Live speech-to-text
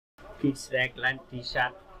Kids Raglan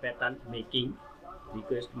T-shirt pattern making.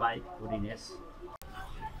 Request by Holiness.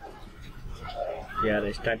 We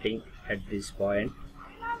are starting at this point.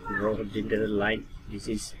 Draw horizontal line. This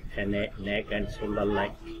is a neck and shoulder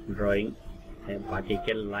line. Drawing a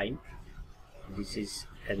vertical line. This is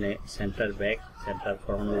a center back, center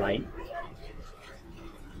front line.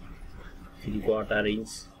 3/4 inch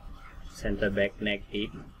center back neck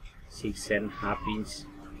deep. 6.5 inch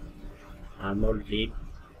armhole deep.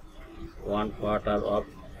 1/4 of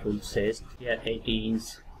full chest. Here 80 inch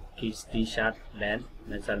kids t-shirt length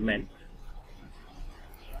measurement.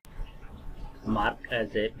 Mark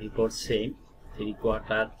as a before seam.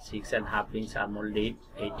 3/4 6.5 inch armhole deep.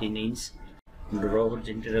 18 inch. Draw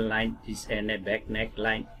horizontal line. This is a back neck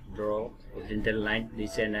line. Draw horizontal line.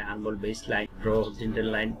 This is an armhole base line. Draw horizontal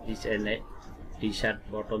line. This is a t-shirt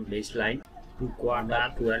bottom base line.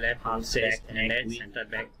 2/4 12 chest and a center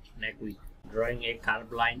back neck width. Drawing a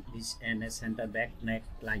curved line. This and a center back neck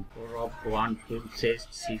line. 4 of 1 full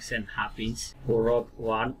chest 6.5 inch. 4 of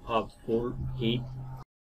 1 of full hip.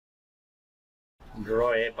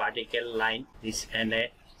 Draw a vertical line. This and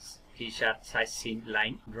a t-shirt size seam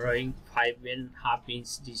line. Drawing 5.5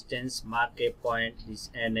 inch distance. Mark a point. This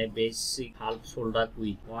and a basic half shoulder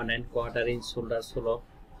width. 1.25 inch shoulder slope.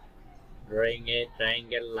 Drawing a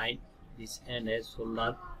triangle line. This and a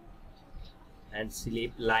shoulder and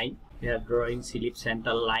slip line. We are drawing slip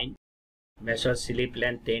center line. Measure slip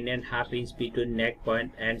length 10.5 inch between neck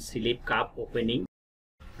point and slip cup opening.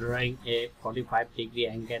 Drawing a 45-degree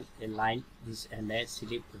angle a line. This and a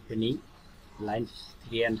slip opening. Line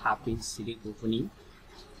 3.5 inch slip opening.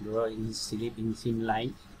 Drawing slip inseam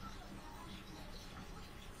line.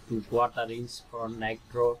 2/4 inch front neck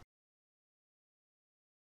draw.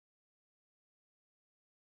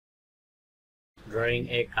 Drawing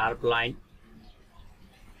a curved line.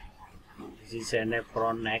 This is a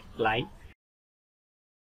front neck line.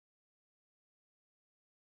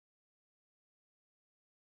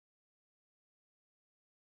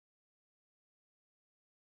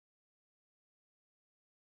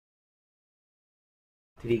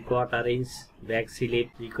 Three-quarter inch back slip.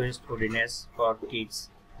 Request Holiness for kids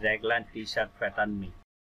Raglan t-shirt pattern me.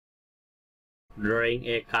 Drawing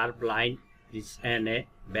a curved line. This and a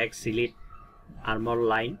back slip armhole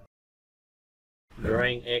line.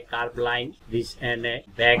 Drawing a curved line. This and a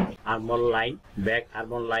back armhole line. Back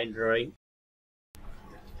armhole line drawing.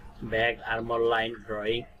 Back armhole line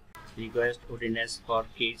drawing. Request Holiness for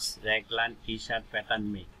kids Raglan t-shirt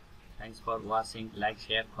pattern me. Thanks for watching. Like,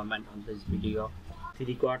 share, comment on this video.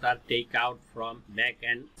 3/4 take out from back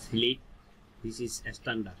and slip. This is a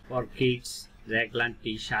standard for kids Raglan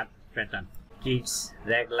t-shirt pattern. Kids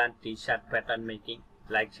Raglan t-shirt pattern making.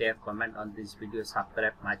 Like, share, comment on this video.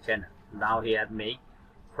 Subscribe my channel. Now here make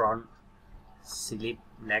front slip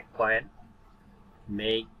neck point.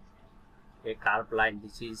 Make a curved line.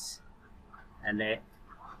 This is a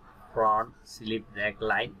front slip neck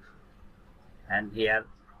line. And here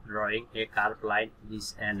drawing a curved line.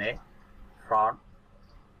 This and a front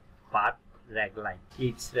part raglan.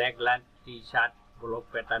 It's Raglan t-shirt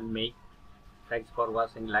block pattern make. Thanks for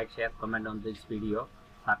watching. Like, share, comment on this video.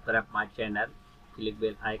 Subscribe my channel. Click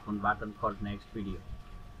bell icon button for next video.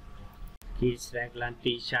 Kids Raglan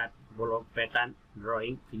t-shirt block pattern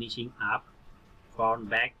drawing finishing up front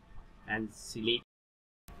back and slip.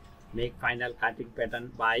 Make final cutting pattern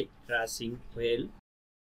by tracing wheel.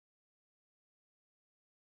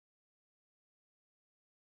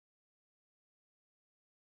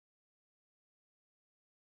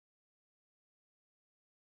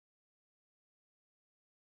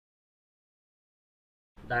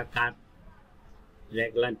 The cut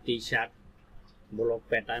Raglan t-shirt block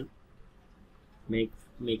pattern.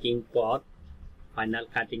 Making pot final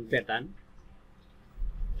cutting pattern.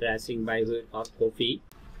 Tracing by wheel or copy.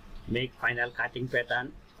 Make final cutting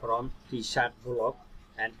pattern from t-shirt block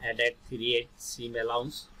and added 3/8 seam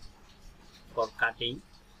allowance for cutting.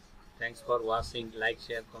 Thanks for watching. Like,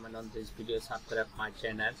 share, comment on this video. Subscribe my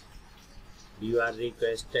channel. You are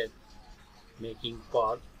requested making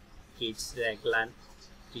pot kids Raglan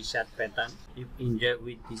t-shirt pattern. If you enjoy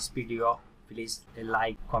with this video, please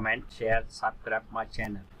like, comment, share, subscribe my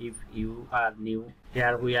channel. If you are new,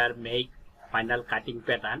 here we are make final cutting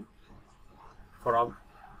pattern from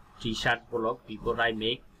t-shirt block. Before I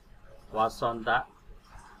make, watch on the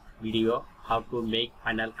video how to make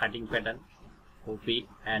final cutting pattern. Copy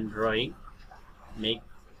and drawing. Make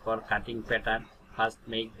for cutting pattern. First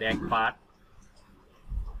make back part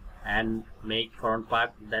and make front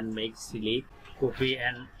part, then make slip. Copy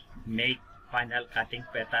and make final cutting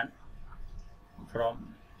pattern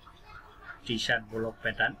from t-shirt block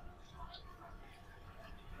pattern.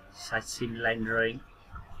 side seam line drawing,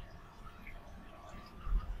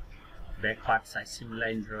 back part side seam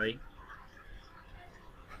line drawing.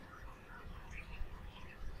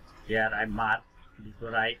 Here I mark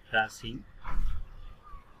before I tracing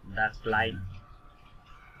dark line.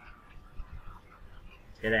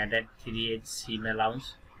 Here I added 3/8 seam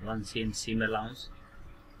allowance, 1 cm seam allowance,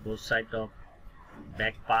 both sides of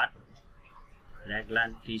back part,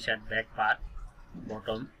 Raglan t-shirt back part,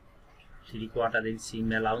 bottom 3/4 inch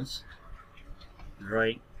seam allowance,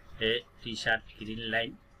 drawing a t-shirt green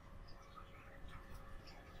line.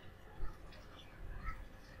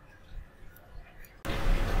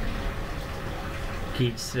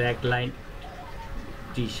 Kids Raglan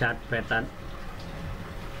t-shirt pattern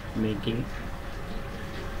making.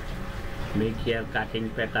 Make here cutting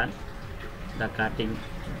pattern. The cutting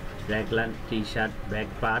Raglan t-shirt back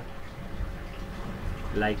part.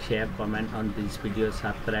 Like, share, comment on this video,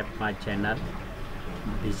 subscribe my channel.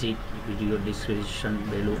 Visit video description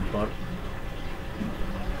below for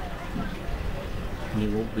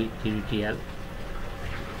new tutorial.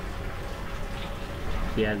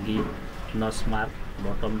 Here give nose mark,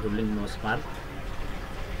 bottom ruling nose mark.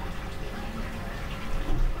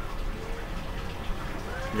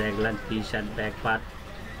 Raglan t-shirt back part,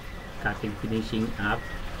 cutting finishing up.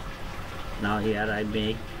 Now here I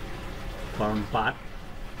make front part,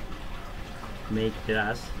 make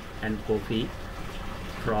truss and copy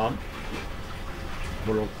from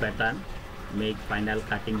block pattern, make final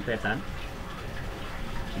cutting pattern,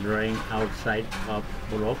 drawing outside of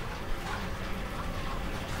block,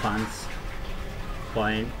 pants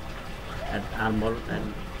point at armhole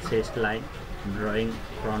and chest line, drawing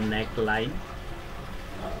front neck line,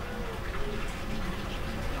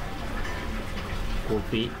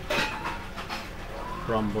 copy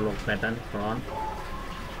from block pattern front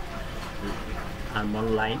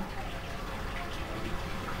armhole line,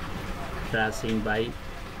 tracing by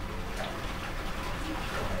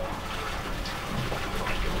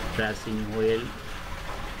tracing wheel,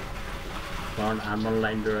 front armhole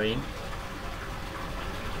line drawing,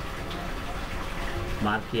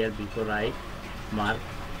 mark here before I mark,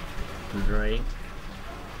 drawing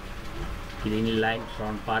green line,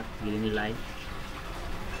 front part green line,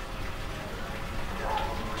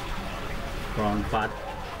 front part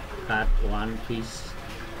cut one piece,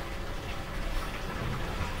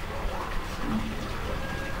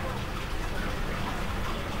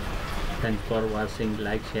 thanks for watching.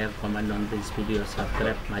 Like, share, comment on this video,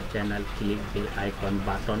 subscribe my channel, click the icon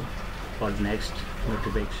button for next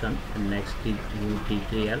notification and next new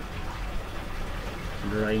tutorial.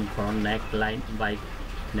 Drawing front neck line by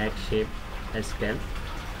neck shape scale,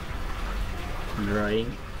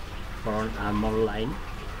 drawing front armhole line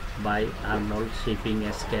by armhole shaping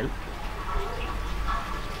scale,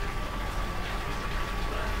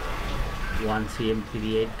 1 cm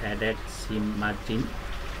 3/8 added seam margin,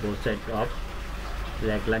 both sides of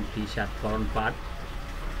Raglan t-shirt front part,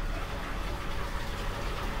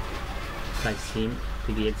 side seam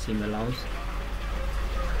 3/8 seam allowance,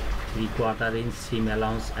 3/4 inch seam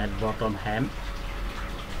allowance at bottom hem,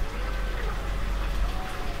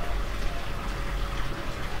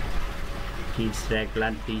 kids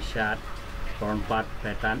Raglan t-shirt front part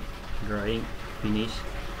pattern, drawing finish,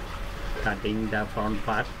 cutting the front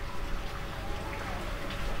part,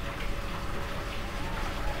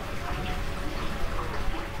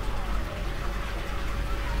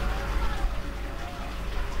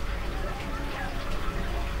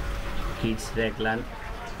 kids Raglan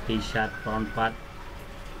t-shirt front part,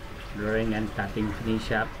 drawing and cutting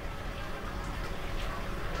finish up.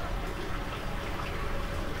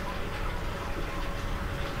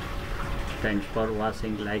 Thanks for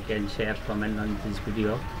watching. Like and share, comment on this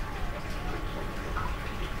video.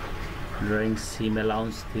 Drawing seam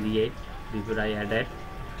allowance 3/8 before I added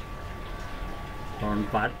front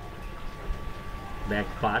part, back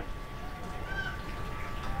part,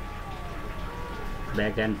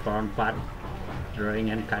 back and front part, drawing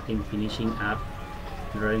and cutting finishing up,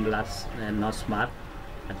 drawing last nose mark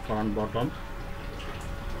at front bottom.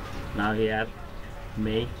 Now here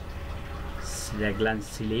make Raglan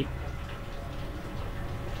sleeve.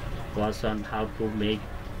 Was on how to make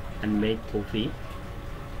and make copy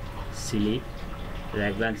sleeve,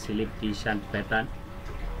 Raglan sleeve t-shirt pattern,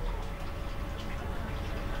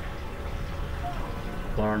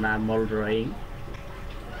 front armhole drawing,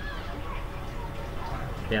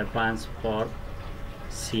 here pants for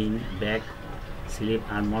seam back sleeve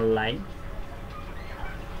armhole line,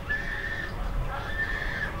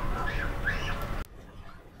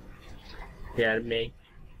 here make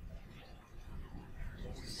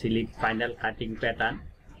sleeve final cutting pattern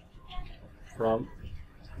from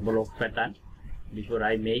block pattern. Before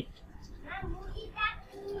I make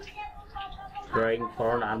drawing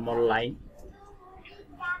front armhole line,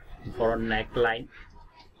 front neckline,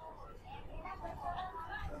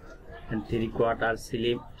 and 3/4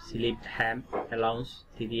 slip hem allowance,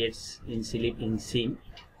 3/8 in slip in seam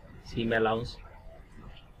allowance,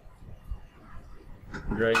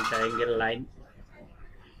 drawing triangle line,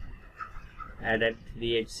 added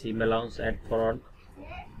 3/8 seam allowance at front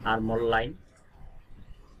armhole line,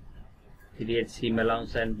 3/8 seam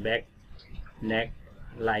allowance and back neck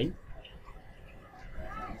line,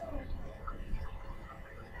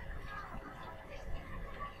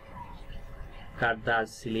 cut the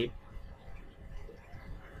slip.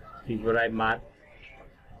 Before I mark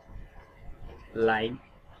line,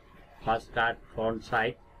 first cut front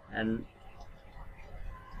side and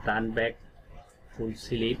turn back full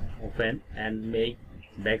slip open and make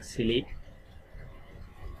back slip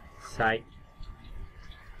side.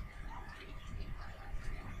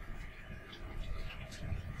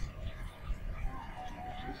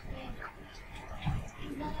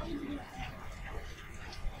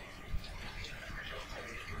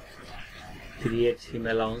 Create seam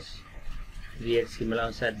allowance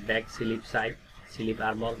at back slip side, slip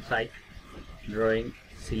armhole side, drawing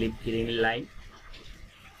slip green line,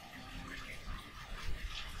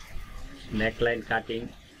 neckline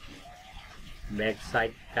cutting, back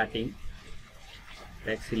side cutting,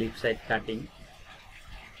 back slip side cutting,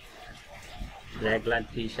 Raglan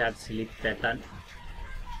t-shirt slip pattern,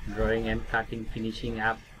 drawing and cutting, finishing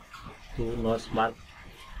up 2 nose mark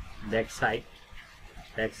back side,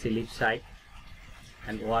 back slip side,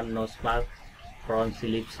 and 1 nose mark front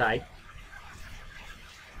slip side,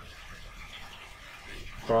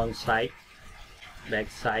 front side, back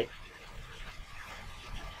side.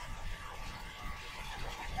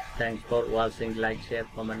 Thanks for watching. Like, share,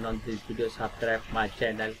 comment on this video, subscribe my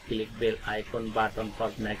channel, click bell icon button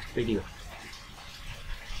for next video.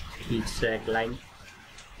 It's Raglan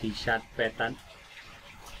t-shirt pattern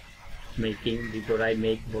making. Before I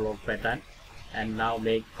make block pattern, and now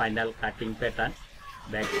make final cutting pattern.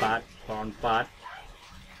 Back part, front part,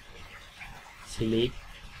 slip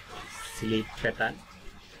pattern.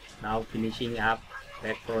 Now finishing up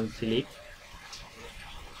back front slip.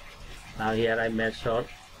 Now here I measure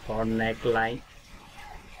front neck line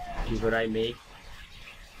before I make,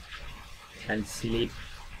 and slip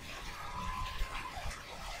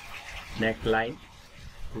neck line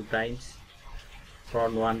 2 times,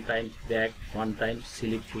 front 1 time, back 1 time,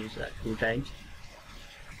 slip 2 times.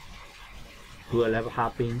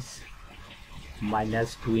 12.5 inch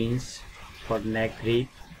minus 2 inch for neck rib.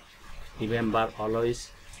 Remember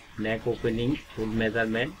always neck opening full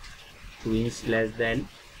measurement 2 inch less than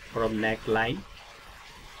from neck line.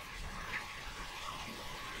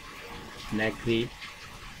 Neck rib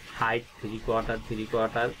height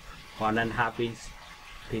 3/4, 1.5 inch,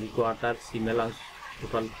 3/4 seam allowance,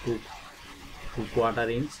 total 2/4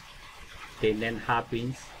 inch, 10.5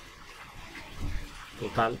 inch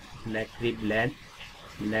total neck rib length,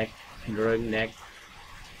 neck drawing neck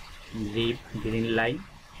rib green line.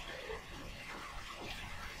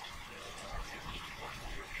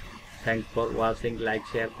 Thanks for watching. Like,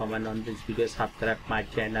 share, comment on this video, subscribe my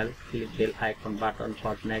channel, click bell icon button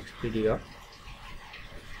for next video.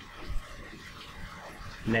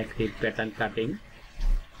 Neck rib pattern cutting,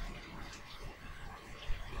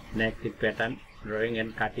 neck rib pattern drawing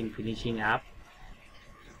and cutting, finishing up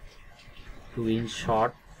 2 inch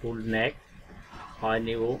short full neck. When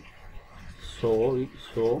you sew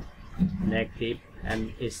neck rib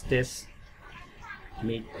and stitch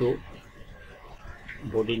mid to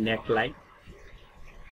body neckline.